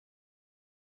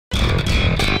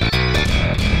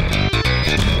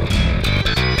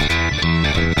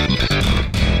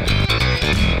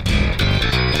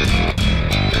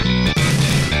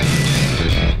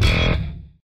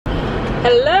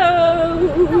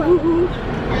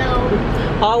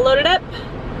All loaded up,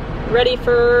 ready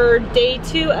for day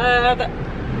 2 of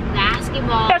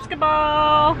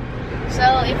basketball.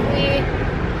 So if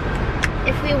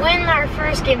we win our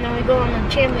first game, then we go on the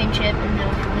championship, and then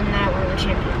if we win that, we're the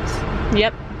champions.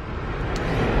 Yep.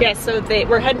 Yeah, so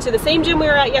we're heading to the same gym we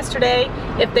were at yesterday.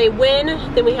 If they win,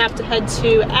 then we have to head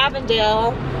to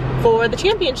Avondale for the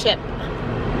championship.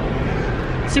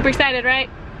 Super excited, right?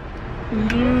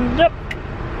 Yep.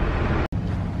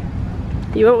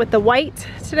 You went with the white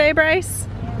today, Bryce?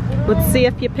 Let's see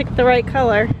if you picked the right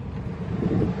color.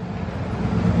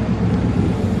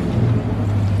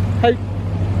 Hey.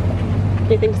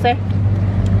 Anything to say?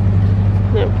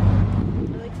 No.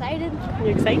 I'm excited.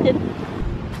 You're excited?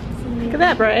 Look at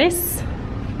that, Bryce.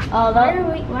 Oh, why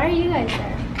are you guys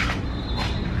there?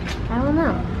 I don't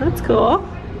know. That's cool.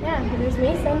 Yeah, there's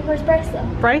me, so where's Bryce though?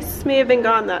 Bryce may have been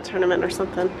gone that tournament or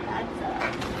something.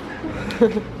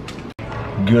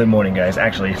 Good morning, guys.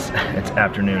 Actually, it's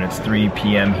afternoon. It's 3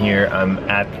 p.m. here. I'm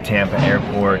at the Tampa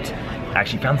airport.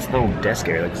 Actually found this little desk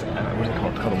area. Like, what is it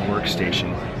called? It's called a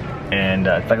workstation. And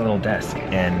it's like a little desk.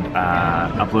 And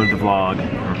uploaded the vlog,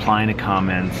 replying to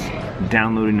comments,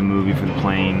 downloading the movie for the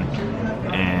plane.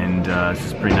 And this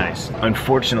is pretty nice.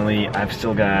 Unfortunately, I've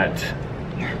still got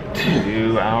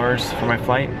 2 hours for my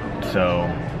flight. So,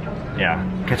 yeah,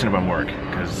 catching up on work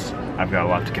because I've got a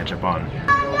lot to catch up on.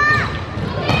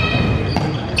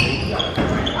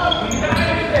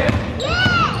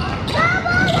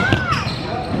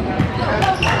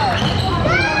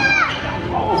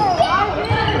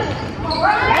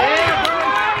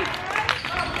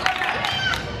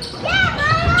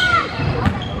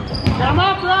 Come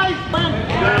on, Bryce!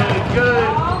 Good.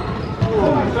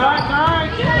 Back,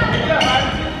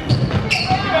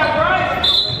 nice.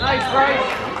 Nice, Bryce.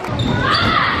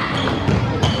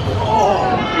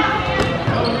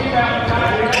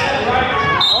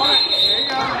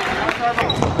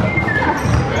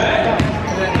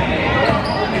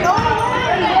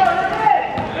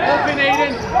 Open,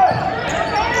 Aiden.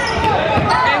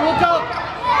 And we'll go.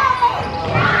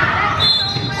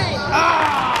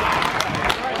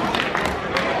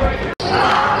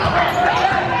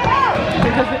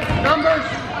 Numbers.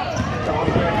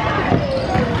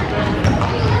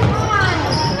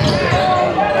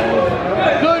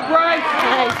 Good, Bryce.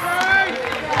 Nice.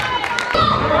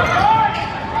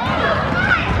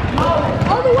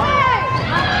 All the way!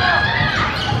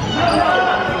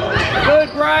 Good,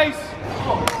 Bryce.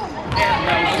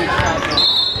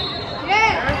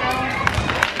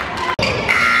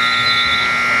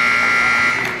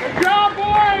 Good job,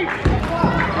 boys.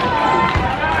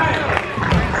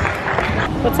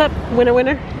 What's up,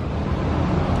 winner?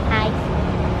 Hi.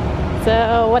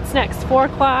 So what's next? 4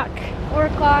 o'clock. 4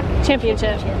 o'clock.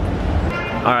 Championship.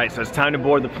 All right, so it's time to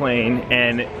board the plane,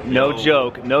 and no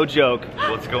joke.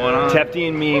 What's going on? Tefty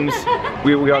and Memes,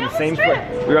 we were on the same flight.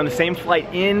 We were on the same flight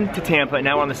into Tampa, and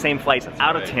now we're on the same flights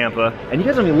out of Tampa. And you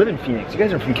guys don't even live in Phoenix. You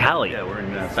guys are from Cali. Yeah, we're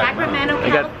in Sacramento,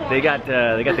 They got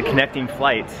the connecting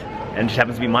flight, and it just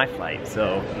happens to be my flight.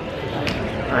 So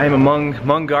I am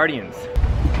among guardians.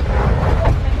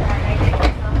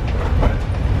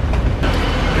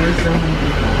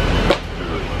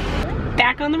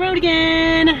 Back on the road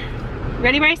again.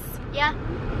 Ready, Bryce? Yeah.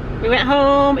 We went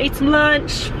home, ate some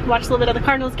lunch, watched a little bit of the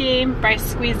Cardinals game. Bryce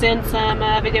squeezed in some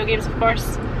video games, of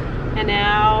course. And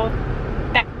now,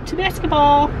 back to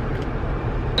basketball.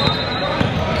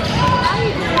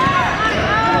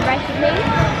 Bryce is me.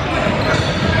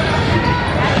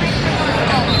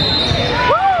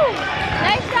 Woo!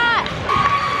 Nice shot!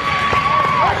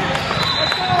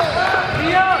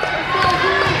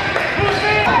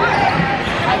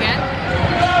 Again?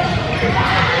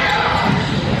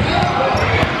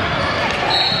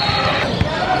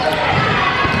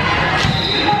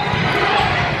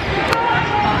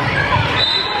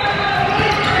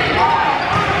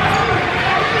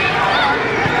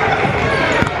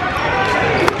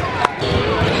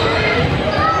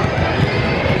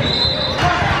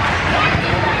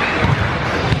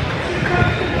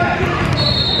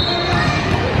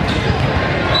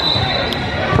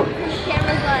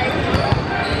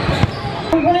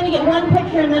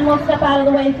 And then we'll step out of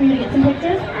the way for you to get some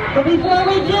pictures. But before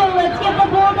we do, let's give the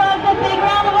Bulldogs a big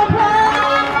round of applause!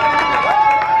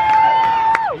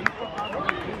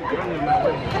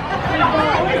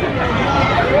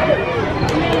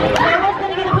 Everyone's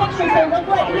going to get a picture, so look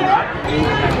right here.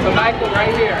 So Michael,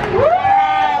 right here.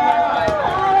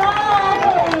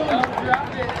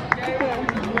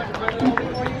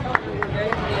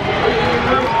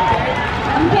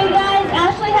 Okay guys,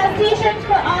 Ashley has t-shirts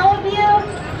for all of you.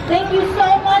 Thank you so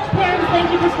much, parents.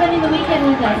 Thank you for spending the weekend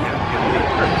with us.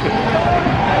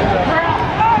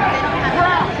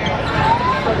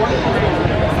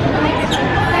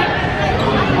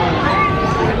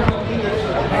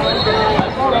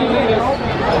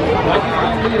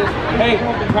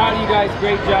 guys,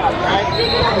 great job, right?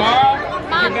 Tomorrow,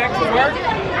 get back to work,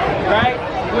 right?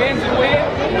 Wins and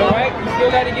wins, all right? You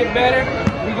still got to get better.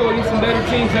 We go against some better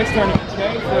teams next tournament,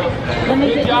 okay? So,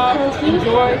 good job,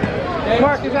 enjoy. Okay?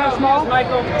 Mark, is that small?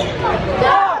 Michael.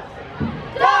 Stop!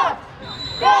 Stop!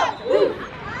 Stop!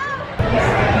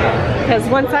 Because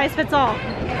one size fits all.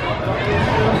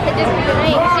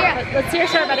 Let's see your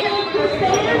shirt, buddy.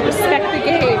 Respect the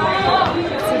game.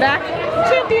 So back,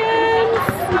 champions.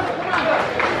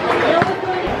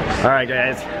 All right,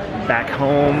 guys, back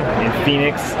home in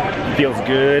Phoenix. Feels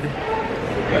good.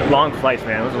 Long flights,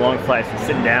 man. Those are long flights. I'm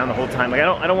sitting down the whole time. Like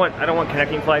I don't want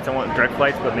connecting flights. I want direct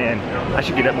flights. But man, I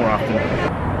should get up more often.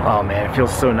 Oh man, it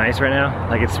feels so nice right now.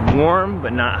 Like it's warm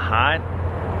but not hot.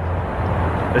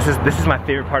 This is my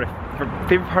favorite part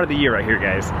of the year right here,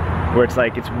 guys. Where it's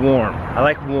like it's warm. I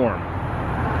like warm.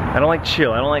 I don't like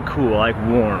chill. I don't like cool. I like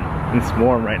warm. And it's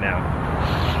warm right now.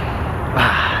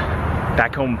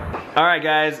 Back home. All right,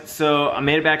 guys. So I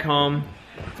made it back home.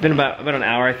 It's been about an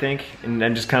hour, I think, and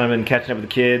I've just kind of been catching up with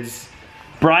the kids.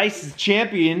 Bryce is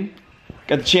champion.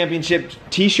 Got the championship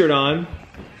T-shirt on.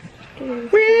 We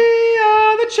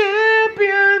are the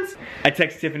champions. I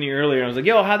texted Tiffany earlier. I was like,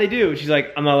 "Yo, how'd they do?" She's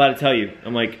like, "I'm not allowed to tell you."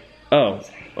 I'm like, "Oh,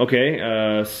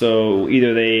 okay." So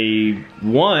either they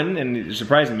won and it's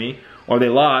surprising me, or they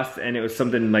lost and it was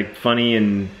something like funny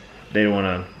and they don't want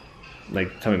to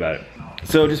like tell me about it.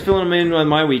 So just filling them in on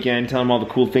my weekend, telling them all the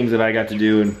cool things that I got to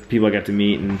do and people I got to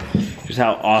meet and just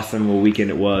how awesome a weekend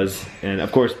it was. And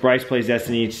of course, Bryce plays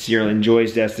Destiny. Sierra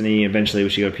enjoys Destiny. Eventually, when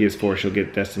she got a PS4, she'll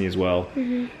get Destiny as well.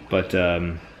 But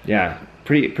yeah,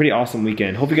 pretty awesome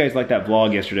weekend. Hope you guys liked that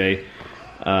vlog yesterday.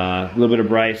 A little bit of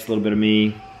Bryce, a little bit of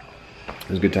me. It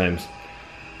was good times.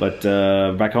 But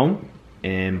back home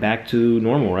and back to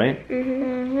normal, right?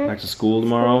 Back to school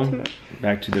tomorrow.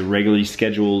 Back to the regularly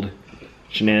scheduled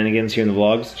shenanigans here in the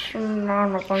vlogs.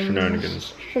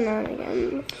 Shenanigans.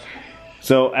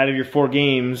 So out of your 4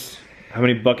 games, how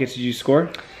many buckets did you score?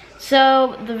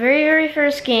 So the very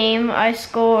first game I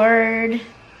scored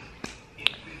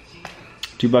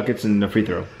 2 buckets and a free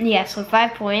throw. Yeah, so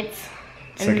 5 points.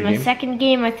 And my second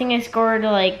game I think I scored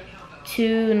like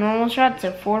 2 normal shots,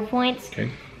 so 4 points.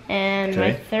 Okay. And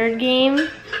my third game,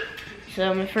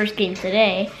 so my first game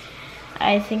today,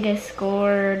 I think I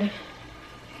scored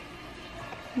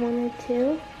 1 or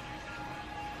 2.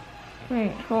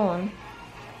 Wait, hold on.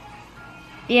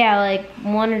 Yeah, like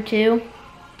 1 or 2.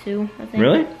 2, I think.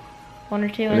 Really? 1 or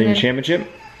 2. And then your championship?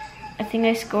 I think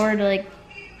I scored like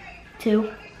 2.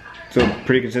 So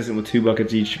pretty consistent with 2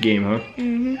 buckets each game, huh?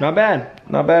 Not bad.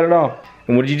 Not bad at all.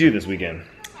 And what did you do this weekend?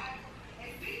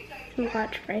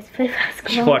 Watch Bryce play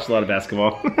basketball. She watched a lot of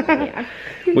basketball. Yeah.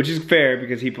 Which is fair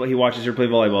because he watches her play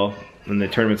volleyball and the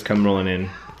tournaments come rolling in.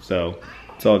 So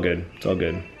it's all good. It's all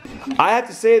good. I have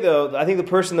to say though, I think the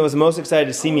person that was most excited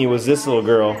to see me was this little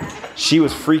girl. She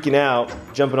was freaking out,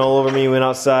 jumping all over me, went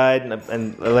outside, and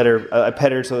I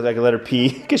pet her so that I could let her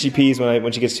pee because she pees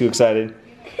when she gets too excited.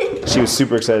 She was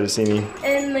super excited to see me.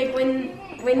 And like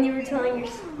when you were telling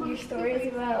your stories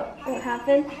about what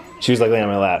happened, she was like laying on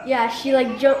my lap. yeah, she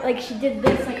like jumped, like she did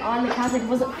this like on the couch, like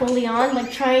wasn't fully on,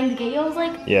 like trying to get you. I was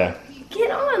like, Yeah.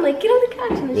 get on the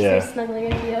couch, and then she Yeah. started snuggling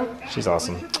into you. She's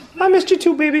awesome. I missed you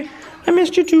too, baby. I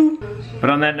missed you too. But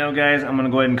on that note, guys, I'm gonna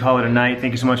go ahead and call it a night.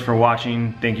 Thank you so much for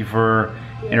watching. Thank you for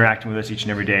interacting with us each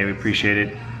and every day. We appreciate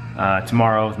it.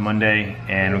 Tomorrow is Monday,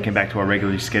 and we'll get back to our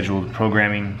regularly scheduled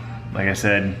programming. Like I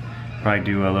said, probably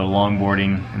do a little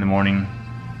longboarding in the morning.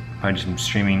 Probably do some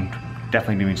streaming.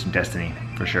 Definitely doing some Destiny,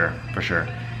 for sure, for sure.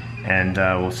 And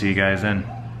we'll see you guys then.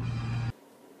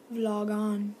 Vlog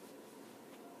on.